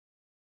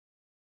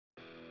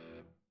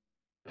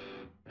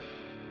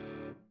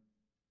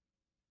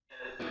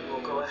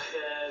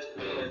ahead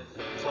and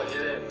plug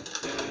it in.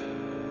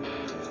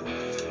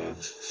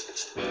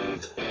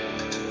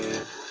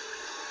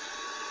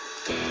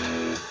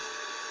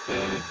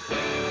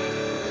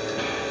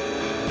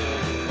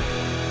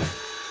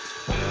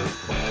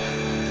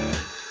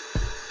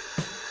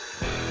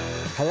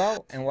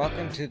 Hello and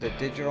welcome to the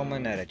Digital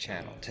Moneta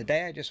channel.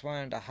 Today I just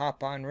wanted to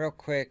hop on real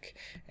quick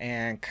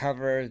and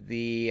cover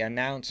the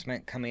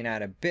announcement coming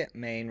out of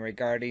Bitmain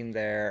regarding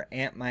their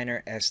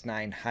Antminer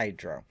S9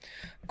 Hydro.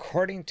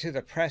 According to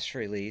the press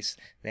release,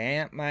 the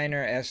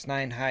Antminer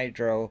S9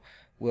 Hydro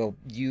will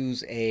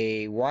use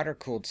a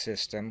water-cooled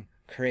system,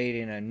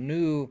 creating a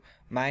new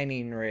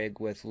mining rig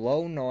with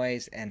low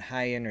noise and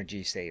high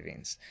energy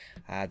savings.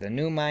 The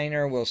new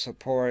miner will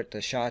support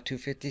the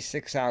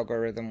SHA-256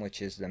 algorithm,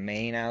 which is the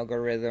main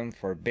algorithm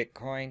for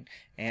Bitcoin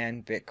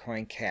and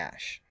Bitcoin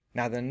Cash.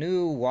 Now, the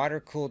new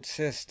water-cooled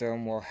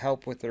system will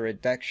help with the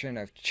reduction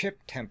of chip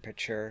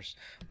temperatures,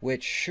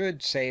 which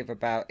should save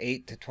about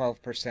 8 to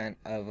 12%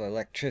 of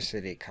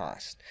electricity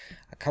cost.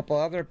 A couple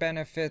other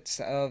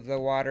benefits of the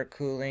water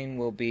cooling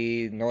will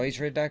be noise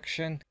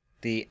reduction.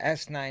 The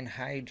S9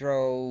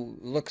 Hydro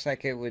looks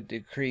like it would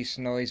decrease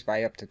noise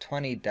by up to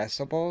 20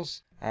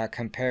 decibels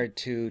compared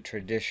to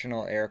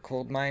traditional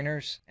air-cooled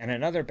miners. And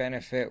another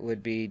benefit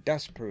would be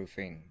dust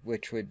proofing,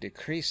 which would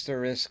decrease the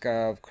risk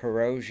of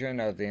corrosion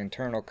of the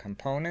internal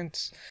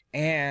components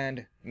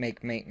and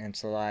make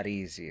maintenance a lot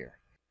easier.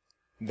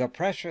 The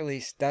press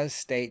release does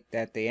state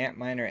that the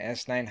Antminer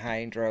S9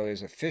 Hydro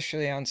is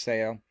officially on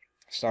sale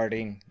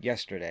starting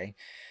yesterday,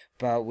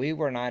 but we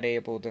were not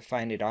able to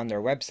find it on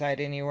their website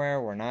anywhere.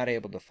 We're not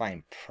able to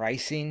find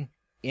pricing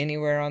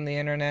anywhere on the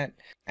internet.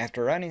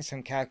 After running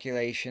some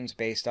calculations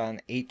based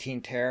on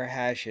 18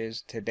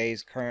 terahashes,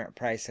 today's current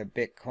price of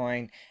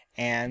Bitcoin,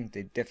 and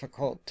the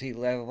difficulty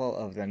level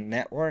of the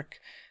network,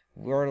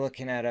 we're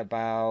looking at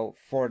about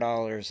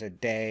 $4 a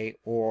day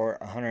or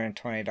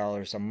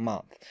 $120 a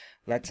month.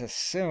 Let's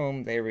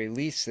assume they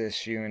release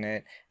this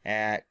unit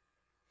at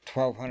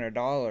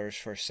 $1,200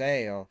 for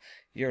sale.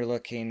 You're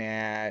looking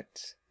at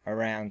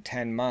around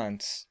 10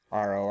 months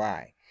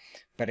ROI.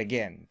 But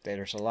again,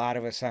 there's a lot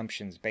of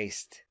assumptions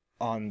based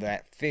on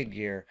that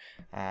figure.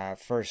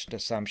 First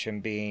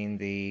assumption being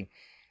the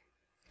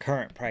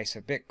current price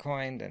of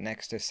Bitcoin, the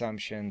next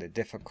assumption, the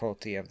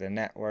difficulty of the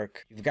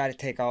network. You've got to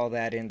take all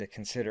that into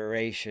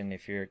consideration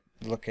if you're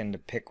looking to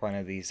pick one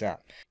of these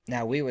up.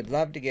 Now, we would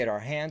love to get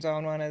our hands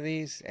on one of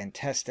these and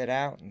test it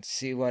out and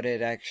see what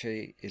it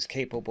actually is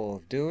capable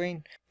of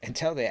doing.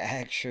 Until they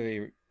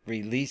actually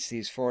release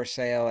these for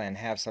sale and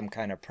have some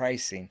kind of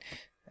pricing,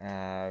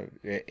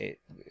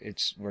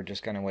 we're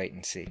just going to wait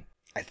and see.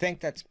 I think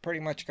that's pretty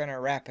much going to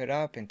wrap it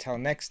up. Until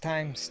next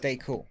time, stay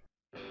cool.